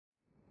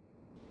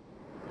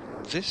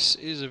This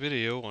is a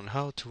video on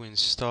how to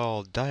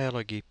install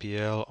Dyalog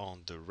APL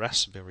on the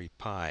Raspberry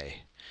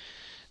Pi.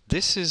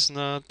 This is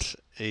not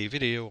a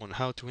video on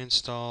how to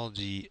install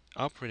the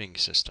operating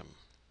system.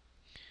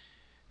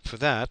 For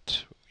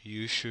that,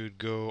 you should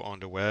go on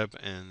the web,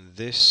 and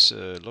this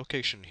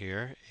location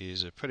here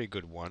is a pretty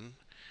good one.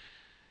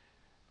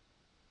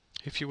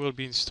 If you will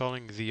be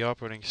installing the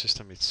operating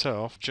system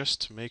itself,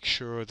 just make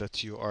sure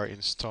that you are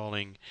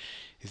installing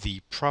the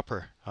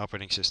proper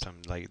operating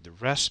system, like the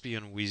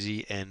Raspbian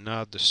Wheezy and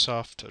not the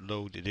soft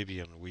load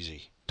Debian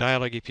Wheezy.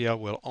 Dyalog APL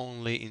will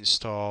only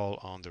install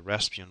on the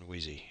Raspbian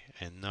Wheezy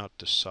and not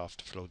the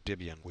soft load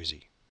Debian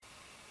Wheezy.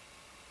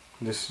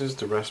 This is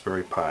the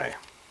Raspberry Pi.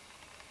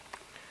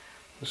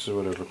 This is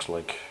what it looks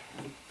like.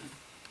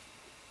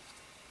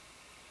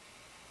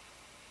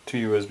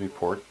 2 USB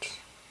ports,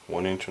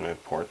 1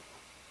 Internet port,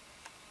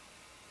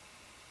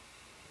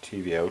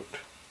 TV out,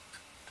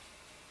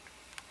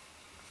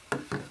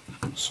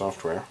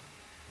 software,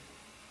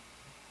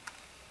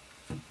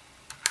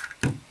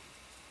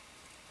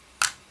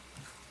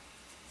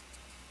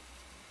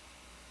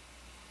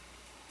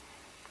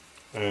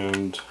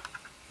 and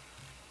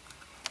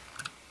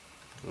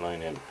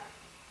line in.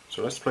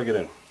 So let's plug it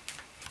in.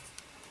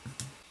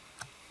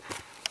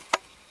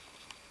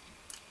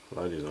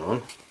 Light is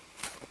on.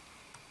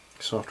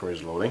 Software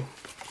is loading.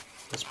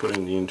 Let's put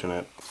in the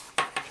Internet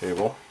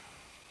cable.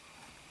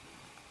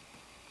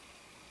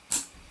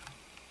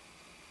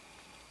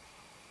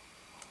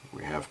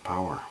 We have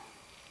power.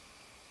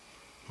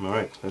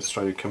 Alright, let's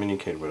try to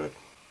communicate with it.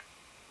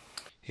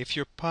 If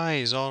your Pi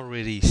is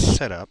already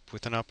set up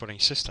with an operating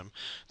system,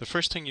 the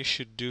first thing you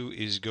should do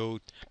is go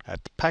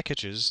at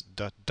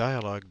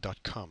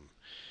packages.dyalog.com.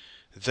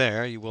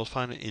 There you will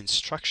find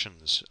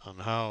instructions on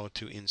how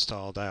to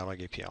install Dyalog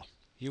APL.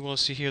 You will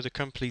see here the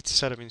complete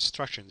set of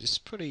instructions. It's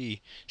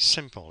pretty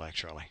simple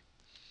actually.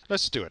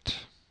 Let's do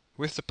it.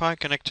 With the Pi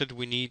connected,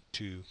 we need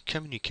to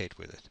communicate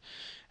with it.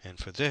 And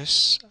for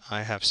this,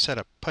 I have set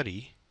up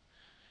PuTTY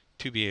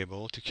to be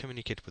able to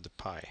communicate with the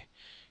Pi.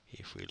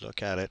 If we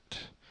look at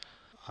it,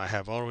 I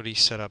have already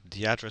set up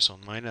the address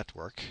on my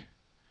network,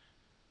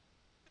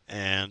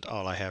 and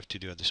all I have to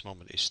do at this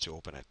moment is to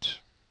open it.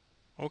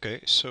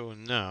 Okay, so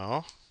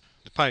now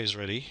the Pi is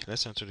ready.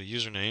 Let's enter the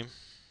username,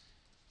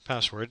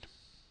 password,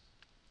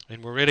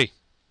 and we're ready.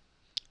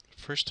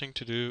 The first thing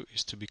to do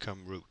is to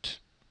become root.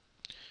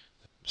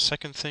 The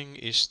second thing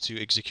is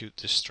to execute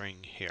this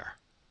string here.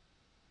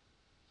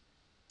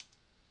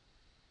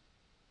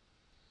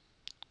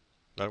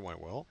 That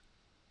went well.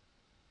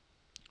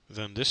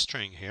 Then this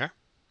string here.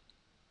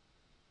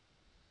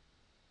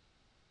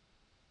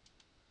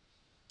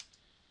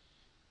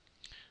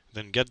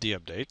 Then get the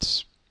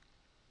updates.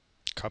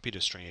 Copy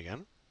the string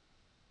again.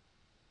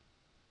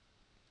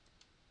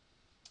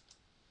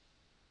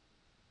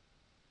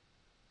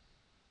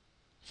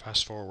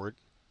 Fast forward.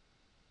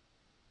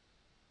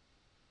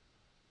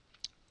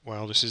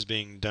 While this is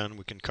being done,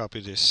 we can copy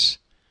this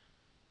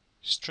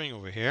string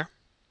over here.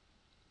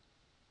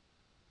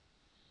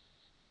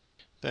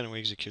 Then we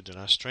execute the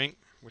last string,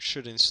 which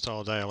should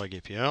install Dyalog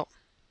APL.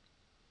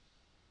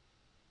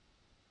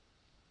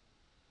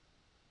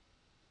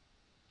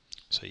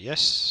 Say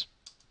yes.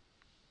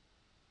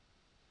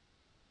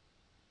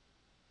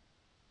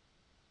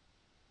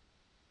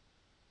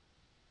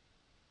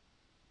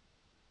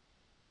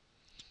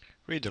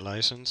 Read the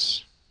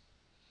license.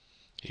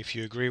 If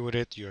you agree with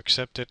it, you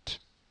accept it.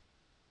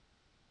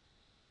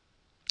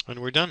 And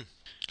we're done.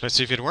 Let's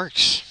see if it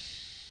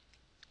works.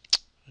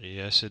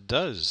 Yes, it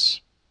does.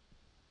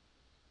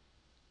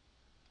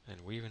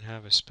 And we even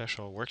have a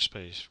special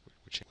workspace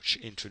which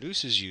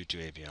introduces you to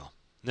APL.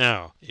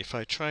 Now, if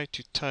I try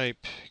to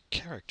type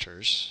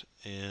characters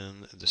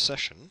in the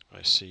session,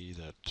 I see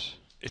that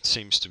it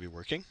seems to be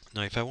working.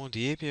 Now, if I want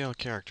the APL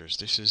characters,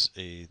 this is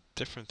a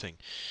different thing.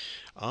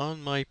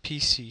 On my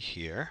PC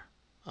here,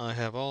 I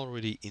have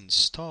already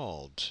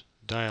installed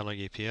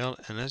Dyalog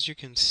APL, and as you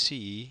can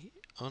see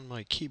on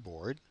my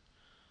keyboard,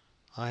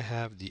 I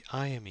have the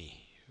IME,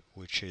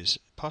 which is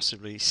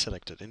possibly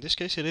selected. In this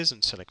case, it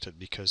isn't selected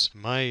because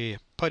my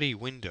PuTTY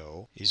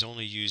window is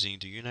only using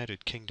the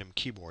United Kingdom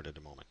keyboard at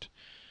the moment.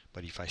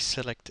 But if I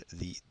select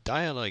the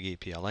Dyalog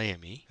APL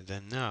IME,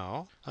 then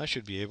now I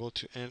should be able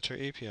to enter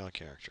APL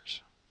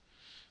characters.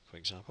 For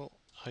example,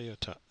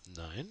 IOTA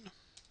 9.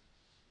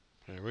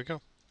 There we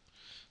go.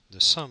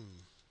 The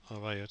sum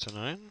of IOTA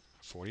 9,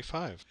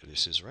 45.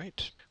 This is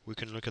right. We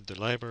can look at the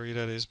library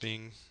that is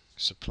being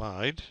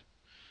supplied.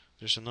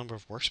 There's a number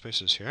of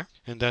workspaces here.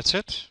 And that's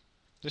it.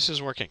 This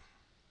is working.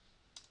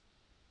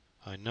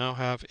 I now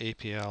have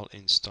APL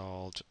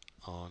installed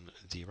on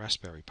the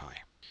Raspberry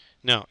Pi.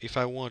 Now, if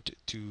I want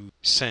to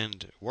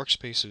send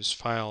workspaces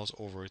files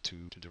over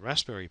to the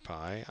Raspberry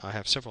Pi, I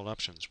have several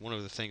options. One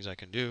of the things I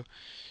can do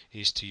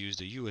is to use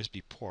the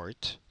USB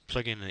port,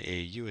 plug in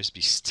a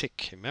USB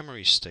stick, a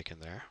memory stick in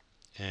there,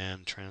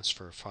 and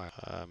transfer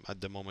file.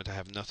 At the moment I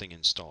have nothing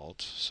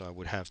installed, so I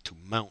would have to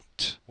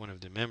mount one of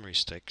the memory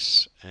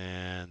sticks,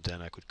 and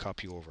then I could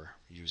copy over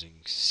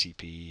using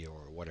CP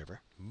or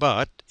whatever.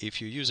 But if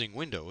you're using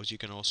Windows, you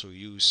can also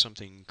use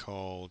something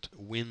called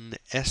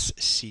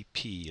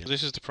WinSCP.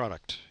 This is the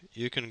product.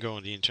 You can go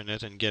on the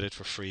internet and get it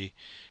for free.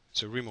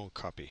 It's a remote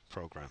copy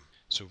program.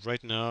 So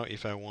right now,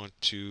 if I want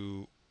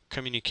to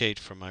communicate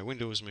from my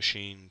Windows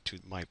machine to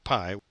my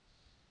Pi,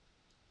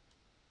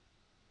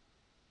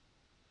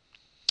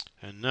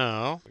 and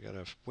now we got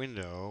a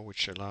window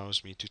which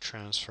allows me to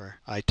transfer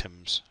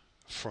items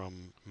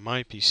from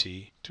my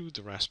PC to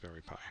the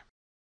Raspberry Pi.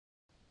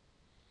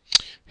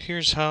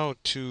 Here's how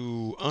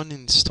to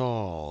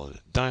uninstall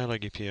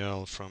Dyalog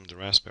APL from the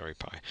Raspberry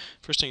Pi.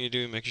 First thing you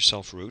do, make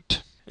yourself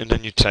root, and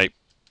then you type.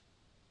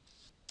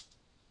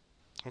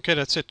 Okay,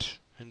 that's it.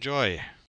 Enjoy.